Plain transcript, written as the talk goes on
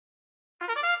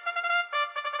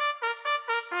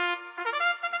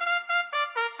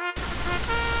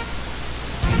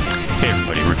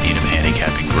everybody. Rick Needham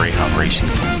handicapping Greyhound racing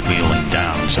from Wheeling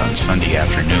Downs on Sunday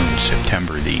afternoon,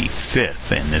 September the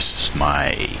 5th, and this is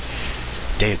my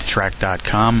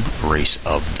dayatthetrack.com race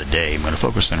of the day. I'm going to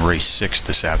focus on race 6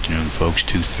 this afternoon, folks,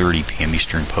 2:30 p.m.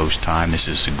 Eastern Post Time. This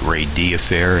is a Grade D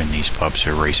affair, and these pups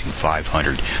are racing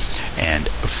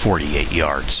 548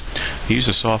 yards. I use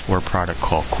a software product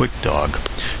called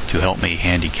QuickDog to help me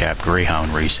handicap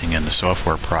Greyhound racing, and the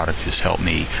software product has helped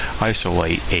me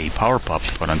isolate a power pup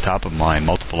to put on top of my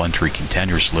multiple entry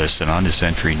contenders list. And on this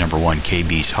entry, number 1,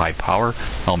 KB's High Power,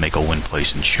 I'll make a win,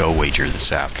 place, and show wager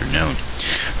this afternoon.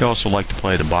 I also like to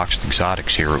play the boxed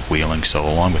exotics here at Wheeling, so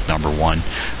along with number 1,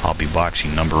 I'll be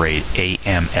boxing number 8,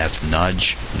 AMF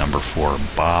Nudge, number 4,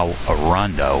 Bow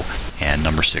Rondo, and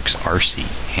number 6, RC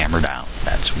Hammer Down.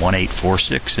 That's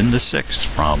 1846 in the 6th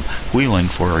from Wheeling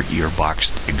for your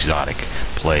boxed exotic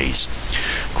plays.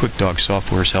 QuickDog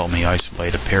Software's helped me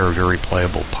isolate a pair of very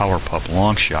playable Power Pup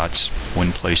long shots.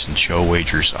 Win, place, and show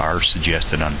wagers are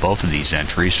suggested on both of these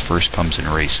entries. First comes in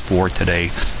race 4 today.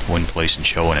 Win, place, and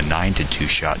show in a 9-2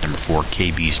 shot. Number 4,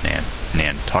 KB's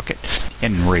Nantucket.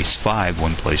 And in race 5,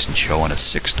 win, place, and show in a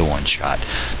 6-1 shot.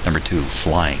 Number 2,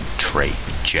 Flying Trey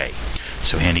J.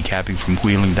 So handicapping from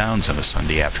Wheeling Downs on a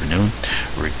Sunday afternoon.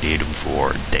 Rick Needham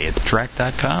for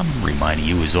dayatthetrack.com, reminding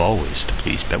you as always to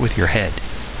please bet with your head,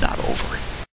 not over it.